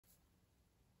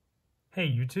Hey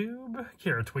YouTube,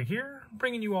 Twig here,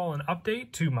 bringing you all an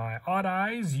update to my Odd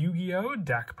Eyes Yu-Gi-Oh!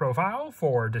 Deck profile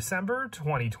for December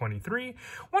 2023.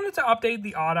 Wanted to update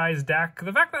the Odd Eyes deck.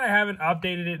 The fact that I haven't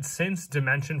updated it since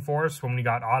Dimension Force, when we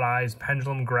got Odd Eyes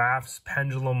Pendulum Graphs,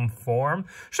 Pendulum Form,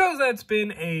 shows that it's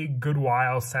been a good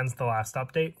while since the last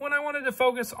update, when I wanted to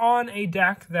focus on a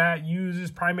deck that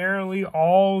uses primarily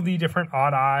all the different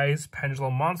Odd Eyes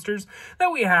Pendulum monsters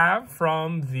that we have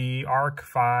from the Arc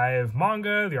 5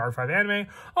 manga, the Arc 5 anime,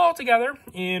 all together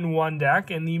in one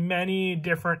deck, and the many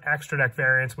different extra deck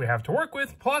variants we have to work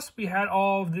with. Plus, we had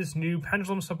all of this new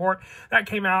pendulum support that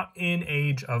came out in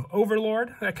Age of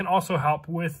Overlord that can also help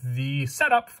with the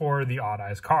setup for the Odd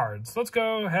Eyes cards. Let's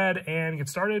go ahead and get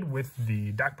started with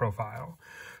the deck profile.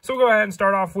 So we'll go ahead and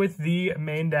start off with the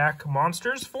main deck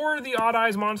monsters. For the Odd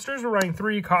Eyes monsters, we're running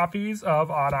 3 copies of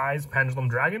Odd Eyes Pendulum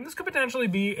Dragon. This could potentially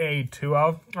be a 2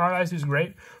 of. Odd Eyes is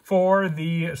great for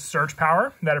the search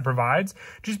power that it provides.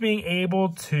 Just being able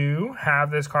to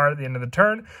have this card at the end of the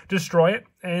turn, destroy it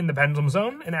in the Pendulum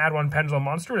Zone, and add 1 Pendulum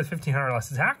monster with 1500 less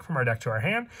attack from our deck to our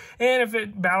hand. And if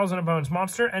it battles an opponent's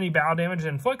monster, any battle damage it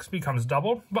inflicts becomes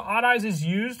doubled. But Odd Eyes is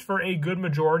used for a good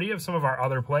majority of some of our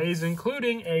other plays,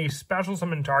 including a special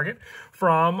summon target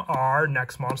from our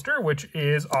next monster, which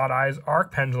is Odd Eyes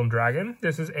Arc Pendulum Dragon.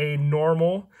 This is a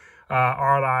normal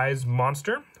Odd Eyes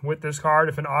monster. With this card,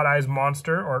 if an Odd Eyes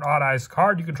monster or an Odd Eyes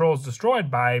card you control is destroyed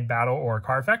by battle or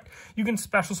card effect, you can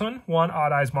special summon 1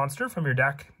 Odd Eyes monster from your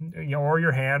deck, or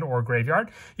your hand or graveyard.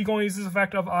 You can only use this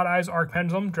effect of Odd Eyes Arc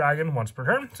Pendulum Dragon once per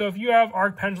turn. So if you have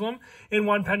Arc Pendulum in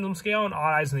one pendulum scale and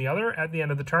Odd Eyes in the other, at the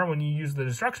end of the turn when you use the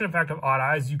destruction effect of Odd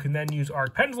Eyes, you can then use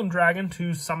Arc Pendulum Dragon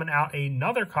to summon out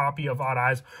another copy of Odd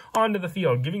Eyes onto the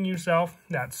field, giving yourself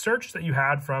that search that you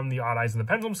had from the Odd Eyes in the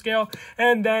pendulum scale,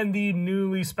 and then the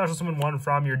newly special summon one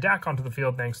from your deck onto the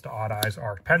field thanks to Odd Eyes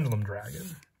Arc Pendulum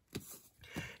Dragon.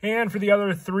 And for the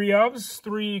other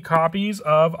 3 copies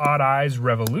of Odd Eyes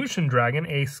Revolution Dragon,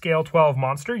 a scale 12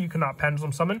 monster. You cannot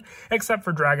pendulum summon except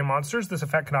for dragon monsters. This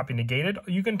effect cannot be negated.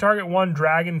 You can target 1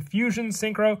 dragon fusion,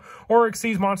 synchro, or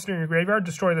exceeds monster in your graveyard,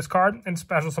 destroy this card, and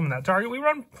special summon that target. We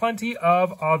run plenty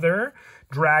of other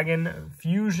Dragon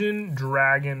Fusion,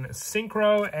 Dragon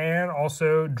Synchro, and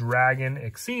also Dragon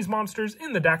Xyz monsters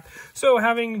in the deck. So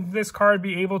having this card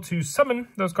be able to summon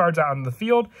those cards out on the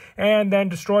field and then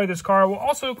destroy this card will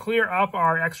also clear up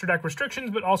our extra deck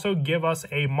restrictions, but also give us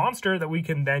a monster that we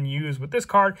can then use with this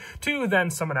card to then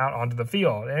summon out onto the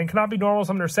field. And it cannot be normal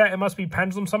summon or set. It must be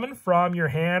pendulum summon from your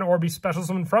hand or be special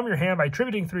summon from your hand by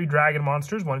attributing 3 dragon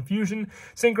monsters, 1 fusion,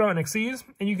 synchro, and Xyz.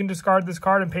 And you can discard this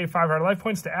card and pay 500 life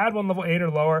points to add 1 level 8 or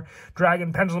lower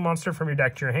dragon pendulum monster from your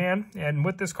deck to your hand. And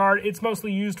with this card, it's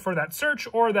mostly used for that search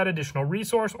or that additional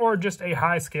resource, or just a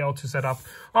high scale to set up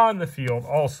on the field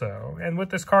also. And with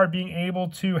this card being able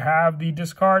to have the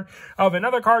discard of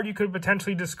another card, you could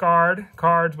potentially discard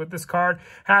cards with this card,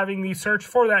 having the search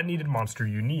for that needed monster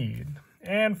you need.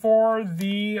 And for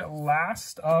the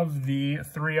last of the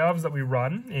 3 ofs that we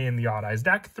run in the Odd Eyes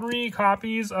deck, 3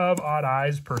 copies of Odd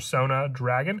Eyes Persona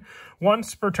Dragon.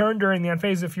 Once per turn during the end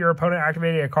phase, if your opponent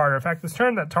activated a card or effect this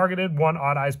turn that targeted 1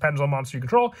 Odd Eyes Pendulum monster you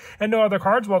control and no other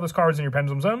cards while this card is in your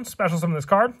Pendulum Zone, special summon this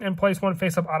card and place 1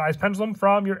 face-up Odd Eyes Pendulum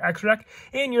from your extra deck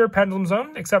in your Pendulum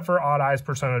Zone, except for Odd Eyes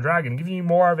Persona Dragon, giving you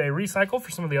more of a recycle for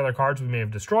some of the other cards we may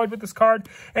have destroyed with this card.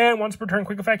 And once per turn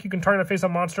quick effect, you can target a face-up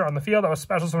monster on the field that was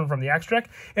special summoned from the extra deck.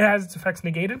 It has its effects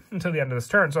negated until the end of this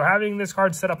turn. So having this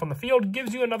card set up on the field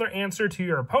gives you another answer to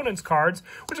your opponent's cards,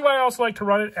 which is why I also like to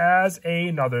run it as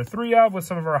another 3 of, with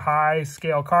some of our high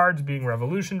scale cards being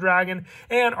Revolution Dragon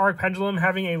and Arc Pendulum.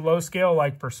 Having a low scale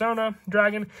like Persona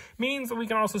Dragon means that we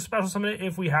can also special summon it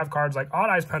if we have cards like Odd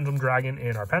Eyes Pendulum Dragon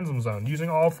in our Pendulum Zone. Using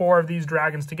all 4 of these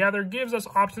dragons together gives us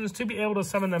options to be able to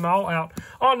summon them all out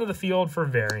onto the field for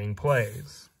varying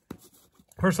plays.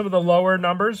 For some of the lower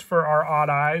numbers for our Odd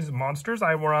Eyes monsters,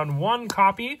 I will run 1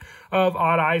 copy of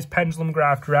Odd Eyes Pendulum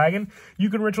Graph Dragon. You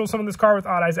can ritual summon this card with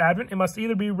Odd Eyes Advent. It must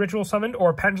either be ritual summoned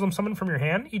or pendulum summoned from your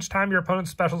hand. Each time your opponent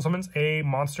special summons a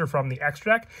monster from the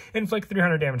extra deck, inflict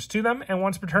 300 damage to them. And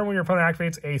once per turn when your opponent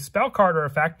activates a spell card or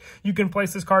effect, you can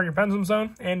place this card in your Pendulum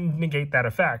Zone and negate that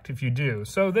effect if you do.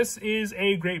 So this is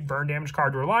a great burn damage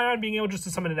card to rely on, being able just to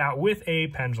summon it out with a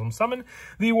pendulum summon.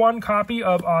 The 1 copy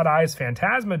of Odd Eyes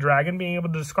Phantasma Dragon being able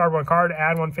able to discard one card,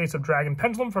 add one face-up Dragon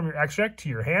Pendulum from your extra deck to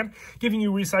your hand, giving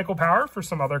you recycle power for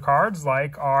some other cards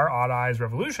like our Odd Eyes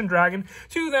Revolution Dragon,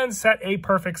 to then set a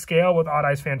perfect scale with Odd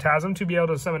Eyes Phantasm to be able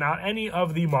to summon out any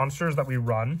of the monsters that we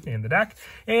run in the deck,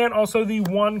 and also the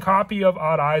one copy of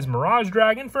Odd Eyes Mirage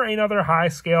Dragon for another high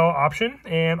scale option.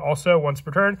 And also, once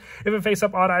per turn, if a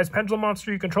face-up Odd Eyes Pendulum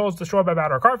monster you control is destroyed by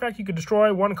battle or card effect, you can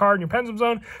destroy one card in your Pendulum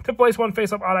Zone to place one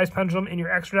face-up Odd Eyes Pendulum in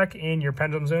your extra deck in your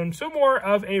Pendulum Zone. So more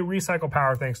of a recycle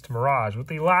power thanks to Mirage, with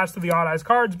the last of the Odd Eyes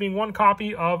cards being one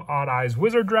copy of Odd Eyes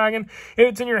Wizard Dragon. If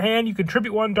it's in your hand, you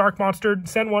contribute one Dark Monster,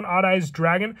 send one Odd Eyes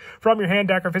Dragon from your hand,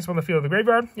 deck, or face up on the field of the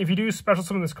graveyard. If you do, special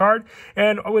summon this card.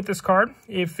 And with this card,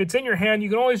 if it's in your hand, you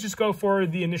can always just go for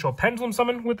the initial Pendulum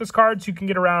summon with this card, so you can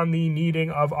get around the needing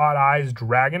of Odd Eyes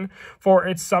Dragon for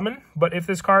its summon. But if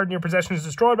this card in your possession is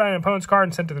destroyed by an opponent's card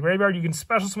and sent to the graveyard, you can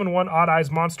special summon one Odd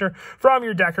Eyes monster from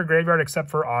your deck or graveyard, except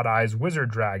for Odd Eyes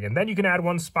Wizard Dragon. Then you can add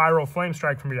one Spiral Flame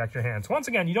Strike from your deck to your hand. So once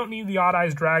again, you don't need the Odd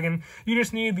Eyes Dragon. You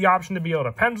just need the option to be able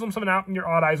to Pendulum summon out in your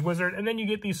Odd Eyes Wizard, and then you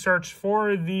get the search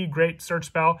for the great search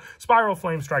spell, Spiral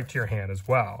Flame Strike, to your hand as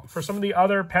well. For some of the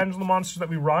other Pendulum monsters that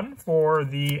we run for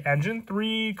the engine,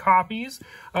 3 copies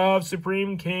of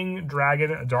Supreme King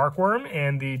Dragon Darkworm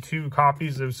and the 2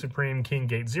 copies of Supreme King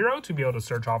Gate Zero to be able to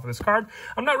search off of this card.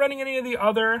 I'm not running any of the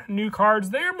other new cards.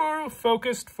 They're more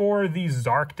focused for the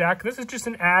Zark deck. This is just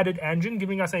an added engine,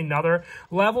 giving us another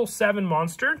level 7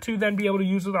 monster to then be able to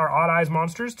use with our Odd Eyes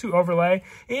monsters to overlay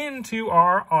into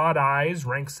our Odd Eyes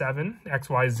rank 7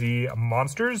 XYZ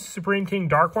monsters. Supreme King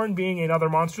Darkworm being another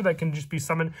monster that can just be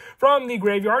summoned from the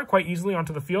graveyard quite easily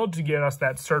onto the field to get us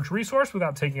that search resource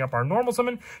without taking up our normal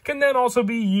summon, can then also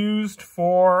be used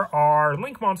for our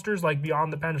Link monsters like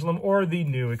Beyond the Pendulum or the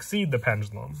new Exceed the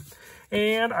Pendulum.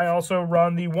 And I also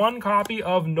run the 1 copy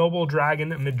of Noble Dragon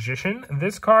Magician.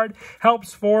 This card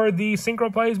helps for the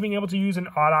synchro plays, being able to use an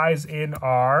Odd Eyes in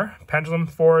our Pendulum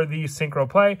for the synchro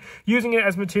play, using it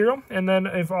as material. And then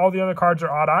if all the other cards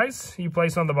are Odd Eyes, you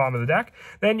place it on the bottom of the deck.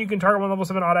 Then you can target one level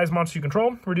 7 Odd Eyes monster you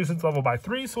control, reduce its level by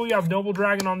 3. So we have Noble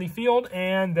Dragon on the field,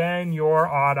 and then your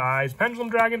Odd Eyes Pendulum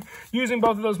Dragon. Using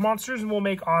both of those monsters, and we'll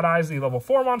make Odd Eyes the level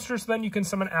 4 monster, so then you can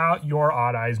summon out your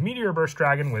Odd Eyes Meteor Burst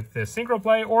Dragon with this synchro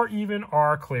play, or even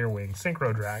our Clearwing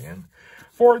Synchro Dragon.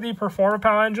 For the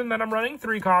Performapal engine that I'm running,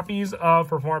 3 copies of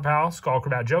Performapal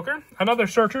Skullcrobat Joker. Another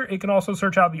searcher, it can also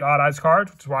search out the Odd Eyes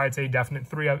cards, which is why it's a definite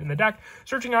 3 in the deck,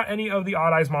 searching out any of the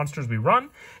Odd Eyes monsters we run.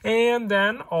 And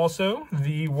then also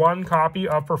the 1 copy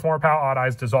of Performapal Odd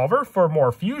Eyes Dissolver for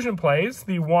more fusion plays,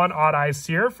 the 1 Odd Eyes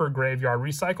Seer for Graveyard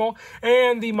Recycle,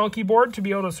 and the Monkey Board to be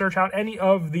able to search out any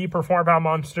of the Performapal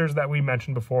monsters that we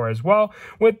mentioned before as well.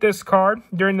 With this card,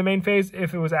 during the main phase,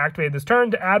 if it was activated this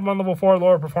turn, to add 1 level 4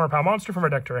 lower Performapal monster from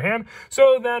our deck to our hand.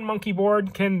 So then Monkey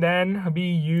Board can then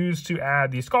be used to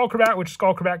add the Skullcrobat, which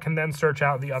Skullcrobat can then search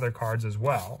out the other cards as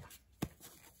well.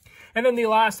 And then the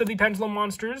last of the Pendulum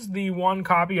monsters, the 1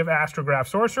 copy of Astrograph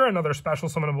Sorcerer, another special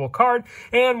summonable card,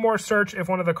 and more search if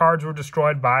one of the cards were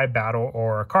destroyed by battle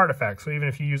or card effect. So even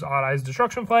if you use Odd Eyes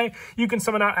Destruction play, you can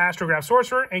summon out Astrograph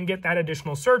Sorcerer and get that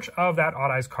additional search of that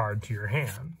Odd Eyes card to your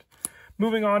hand.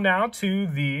 Moving on now to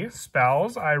the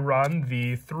spells, I run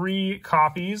the 3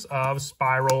 copies of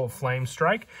Spiral Flame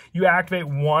Strike. You activate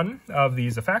 1 of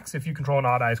these effects. If you control an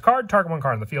Odd Eyes card, target 1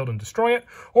 card in the field and destroy it.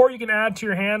 Or you can add to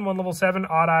your hand 1 level 7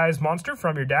 Odd Eyes monster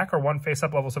from your deck, or 1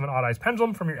 face-up level 7 Odd Eyes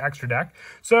Pendulum from your extra deck.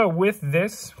 So with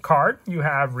this card, you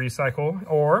have Recycle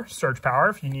or Search power.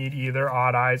 If you need either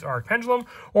Odd Eyes Arc Pendulum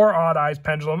or Odd Eyes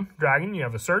Pendulum Dragon, you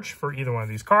have a search for either one of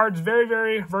these cards. Very,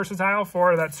 very versatile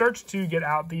for that search to get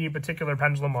out the particular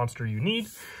Pendulum monster you need.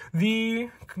 The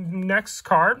next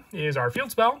card is our field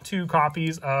spell, 2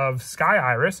 copies of Sky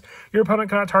Iris. Your opponent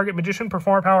cannot target Magician,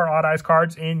 Performapal, or Odd Eyes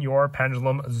cards in your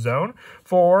Pendulum Zone.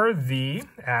 For the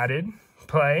added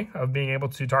play of being able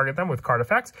to target them with card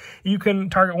effects, you can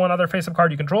target 1 other face-up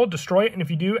card you control, destroy it, and if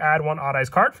you do, add 1 Odd Eyes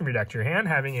card from your deck to your hand,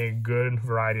 having a good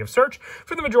variety of search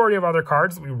for the majority of other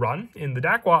cards that we run in the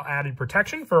deck, while added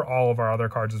protection for all of our other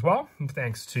cards as well,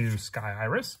 thanks to Sky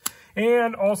Iris.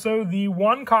 And also the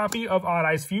 1 copy of Odd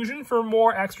Eyes Fusion for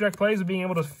more extra deck plays of being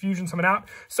able to fusion summon out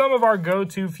some of our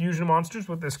go-to fusion monsters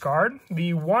with this card.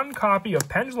 The 1 copy of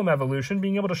Pendulum Evolution,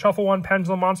 being able to shuffle 1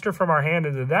 Pendulum monster from our hand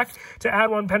into the deck to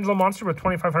add 1 Pendulum monster with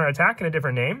 2500 attack and a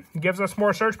different name. It gives us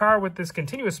more search power with this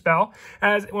continuous spell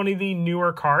as one of the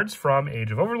newer cards from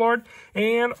Age of Overlord.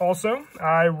 And also,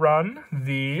 I run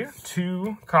the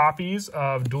 2 copies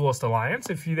of Duelist Alliance.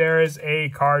 If there is a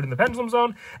card in the Pendulum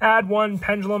Zone, add 1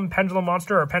 Pendulum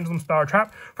Monster, or Pendulum Spell or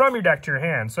Trap from your deck to your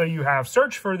hand. So you have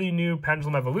search for the new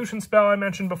Pendulum Evolution spell I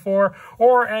mentioned before,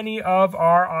 or any of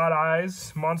our Odd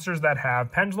Eyes monsters that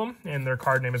have Pendulum in their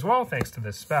card name as well, thanks to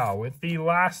this spell. With the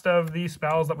last of the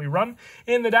spells that we run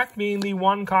in the deck being the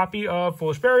 1 copy of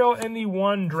Foolish Burial and the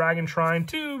 1 Dragon Shrine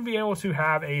to be able to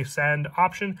have a send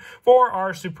option for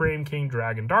our Supreme King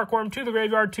Dragon Darkworm to the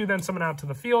graveyard to then summon out to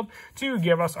the field to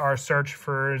give us our search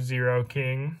for Zero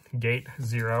King Gate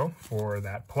 0 for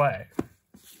that play.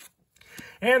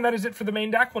 And that is it for the main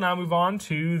deck. We'll now move on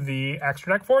to the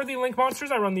extra deck. For the Link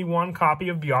monsters, I run the 1 copy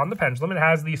of Beyond the Pendulum. It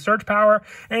has the search power,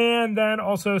 and then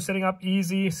also setting up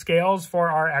easy scales for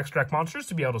our extra deck monsters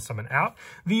to be able to summon out.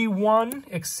 The 1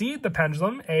 Exceed the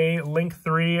Pendulum, a Link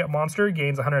 3 monster,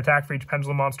 gains 100 attack for each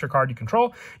Pendulum monster card you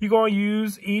control. You go and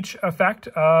use each effect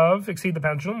of Exceed the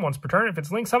Pendulum once per turn. If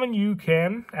it's Link Summon, you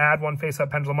can add 1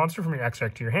 face-up Pendulum monster from your extra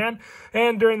deck to your hand.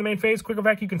 And during the main phase, quick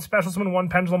effect, you can special summon 1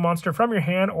 Pendulum monster from your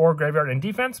hand or graveyard in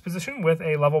defense position with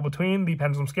a level between the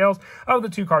pendulum scales of the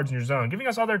 2 cards in your zone, giving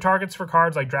us other targets for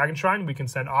cards like Dragon Shrine. We can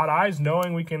send Odd Eyes,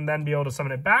 knowing we can then be able to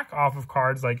summon it back off of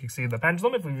cards like Exceed the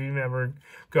Pendulum if we've even ever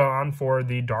gone for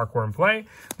the Darkworm play.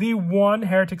 The 1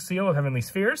 Heretic Seal of Heavenly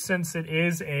Spheres, since it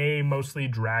is a mostly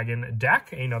dragon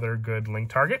deck, another good Link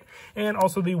target. And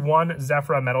also the 1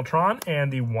 Zephyra Metaltron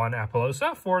and the 1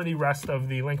 Apollosa for the rest of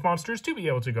the Link monsters to be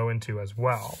able to go into as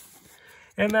well.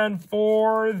 And then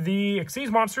for the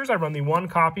Exceed monsters, I run the 1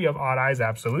 copy of Odd Eyes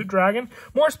Absolute Dragon.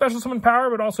 More special summon power,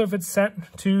 but also if it's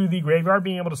sent to the graveyard,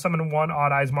 being able to summon 1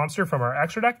 Odd Eyes monster from our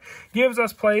extra deck gives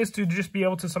us plays to just be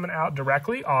able to summon out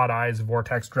directly Odd Eyes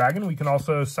Vortex Dragon. We can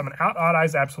also summon out Odd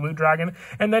Eyes Absolute Dragon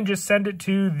and then just send it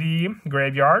to the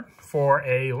graveyard for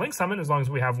a Link summon. As long as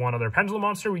we have 1 other Pendulum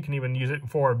monster, we can even use it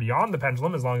for Beyond the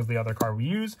Pendulum as long as the other card we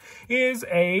use is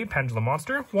a Pendulum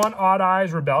monster. 1 Odd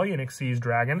Eyes Rebellion Exceeds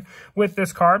Dragon. With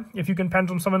this card, if you can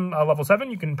Pendulum summon a level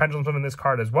 7, you can Pendulum summon this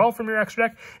card as well from your extra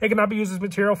deck. It cannot be used as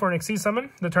material for an Exceed summon.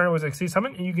 The turn it was Exceed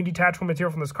summon, and you can detach 1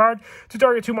 material from this card to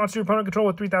target 2 monsters your opponent control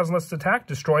with 3000 less attack,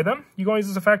 destroy them. You can use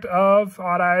this effect of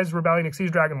Odd Eyes Rebellion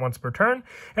Exceeds Dragon once per turn,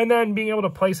 and then being able to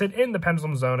place it in the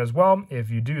Pendulum Zone as well if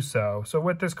you do so. So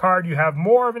with this card, you have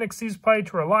more of an Exceed play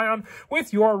to rely on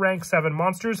with your rank 7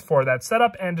 monsters for that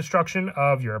setup and destruction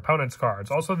of your opponent's cards.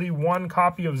 Also the 1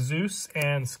 copy of Zeus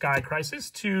and Sky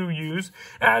Crisis to use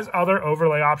as other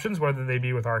overlay options, whether they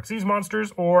be with our Exceed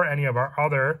monsters or any of our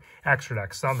other extra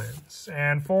deck summons.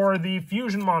 And for the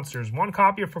fusion monsters, 1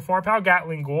 copy of Perform Pal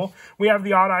Gatling Ghoul. We have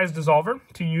the Odd Eyes Dissolver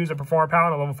to use a Perform Pal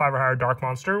and a level 5 or higher Dark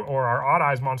monster, or our Odd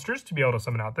Eyes monsters to be able to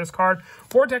summon out this card.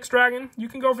 Vortex Dragon, you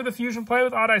can go for the fusion play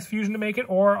with Odd Eyes Fusion to make it,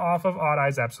 or off of Odd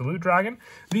Eyes Absolute Dragon.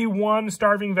 The 1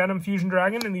 Starving Venom Fusion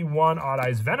Dragon and the 1 Odd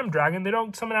Eyes Venom Dragon. They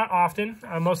don't summon out often.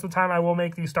 Most of the time I will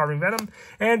make the Starving Venom,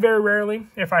 and very rarely,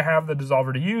 if I have the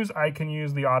Dissolver to use, I can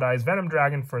use the Odd Eyes Venom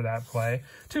Dragon for that play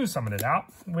to summon it out.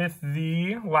 With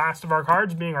the last of our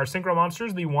cards being our Synchro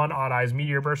monsters, the 1 Odd Eyes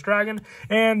Meteor Burst Dragon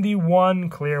and the 1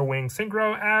 Clear Wing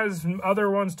Synchro as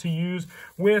other ones to use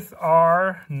with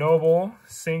our Noble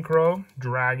Synchro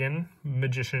Dragon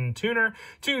Magician Tuner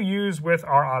to use with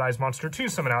our Odd Eyes monster to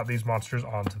summon out these monsters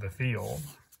onto the field.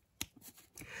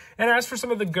 And as for some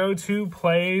of the go-to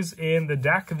plays in the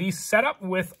deck, the setup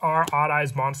with our Odd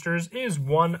Eyes monsters is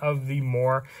one of the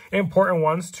more important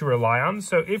ones to rely on.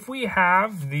 So if we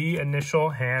have the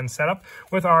initial hand setup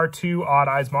with our 2 Odd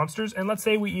Eyes monsters, and let's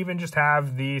say we even just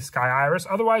have the Sky Iris,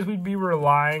 otherwise we'd be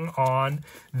relying on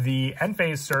the end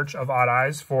phase search of Odd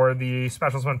Eyes for the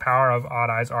special summon power of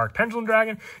Odd Eyes Arc Pendulum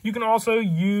Dragon. You can also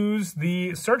use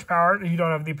the search power if you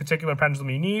don't have the particular pendulum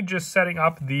you need, just setting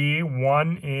up the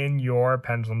 1 in your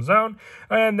pendulum zone,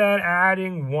 and then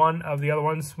adding 1 of the other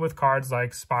ones with cards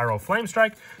like Spiral Flame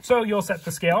Strike. So you'll set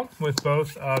the scale with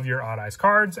both of your Odd Eyes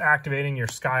cards, activating your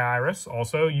Sky Iris,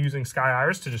 also using Sky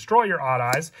Iris to destroy your Odd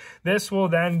Eyes. This will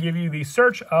then give you the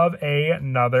search of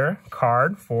another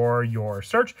card for your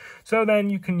search. So then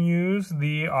you can use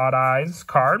the Odd Eyes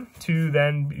card to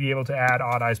then be able to add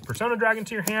Odd Eyes Persona Dragon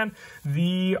to your hand.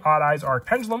 The Odd Eyes Arc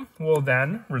Pendulum will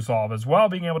then resolve as well,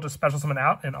 being able to special summon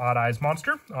out an Odd Eyes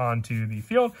monster onto the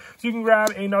field. So you can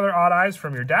grab another Odd Eyes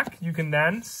from your deck. You can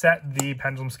then set the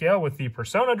Pendulum Scale with the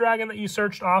Persona Dragon that you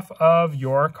searched off of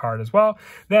your card as well.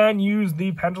 Then use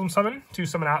the Pendulum Summon to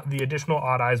summon out the additional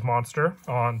Odd Eyes monster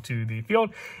onto the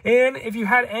field. And if you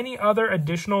had any other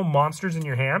additional monsters in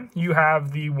your hand, you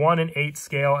have the 1 in 8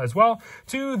 scale as well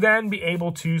to then be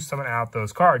able to summon out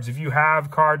those cards. If you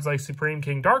have cards like Supreme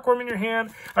King Darkworm in your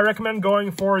hand, I recommend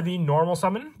going for the normal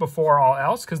summon before all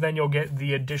else, because then you'll get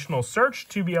the additional search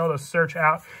to be able to search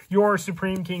out your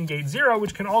Supreme King Gate 0,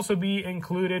 which can also be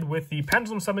included with the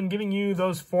Pendulum Summon, giving you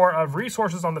those 4 of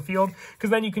resources on the field, because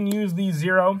then you can use the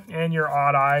 0 and your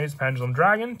Odd Eyes Pendulum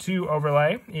Dragon to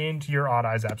overlay into your Odd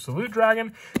Eyes Absolute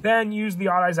Dragon, then use the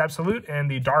Odd Eyes Absolute and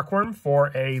the Darkworm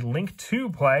for a Link 2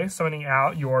 play, summoning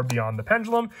out your Beyond the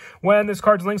Pendulum. When this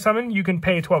card's Link Summon, you can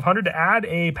pay 1200 to add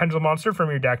a Pendulum monster from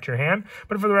your deck to your hand,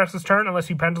 but for the rest of this turn, unless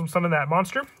you Pendulum Summon that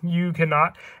monster, you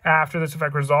cannot, after this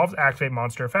effect resolves, activate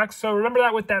monster effects. So remember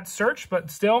that with that search, but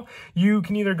still, you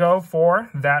can either go for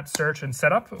that search and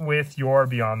setup with your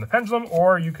Beyond the Pendulum,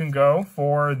 or you can go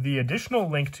for the additional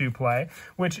Link 2 play,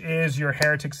 which is your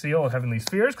Heretic Seal of Heavenly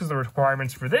Spheres, because the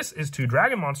requirements for this is 2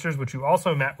 dragon monsters, which you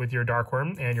also met with your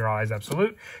Darkworm and your Eyes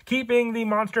Absolute. Keeping the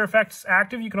monster effects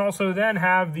active, you can also then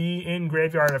have the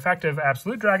in-graveyard effective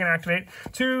Absolute Dragon activate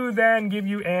to then give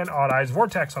you an Odd Eyes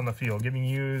Vortex on the field, giving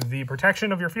you the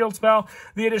protection of your field spell,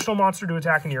 the additional monster to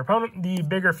attack into your opponent, the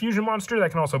bigger fusion monster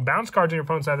that can also bounce cards on your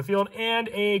opponent's side of the field, and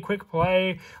a quick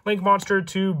play Link monster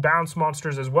to bounce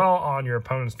monsters as well on your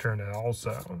opponent's turn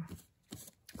also.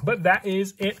 But that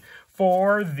is it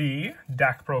for the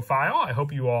deck profile. I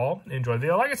hope you all enjoyed the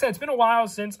video. Like I said, it's been a while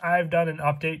since I've done an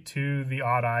update to the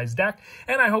Odd Eyes deck,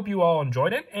 and I hope you all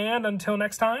enjoyed it. And until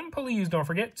next time, please don't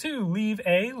forget to leave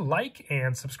a like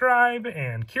and subscribe,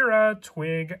 and Kira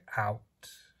Twig out.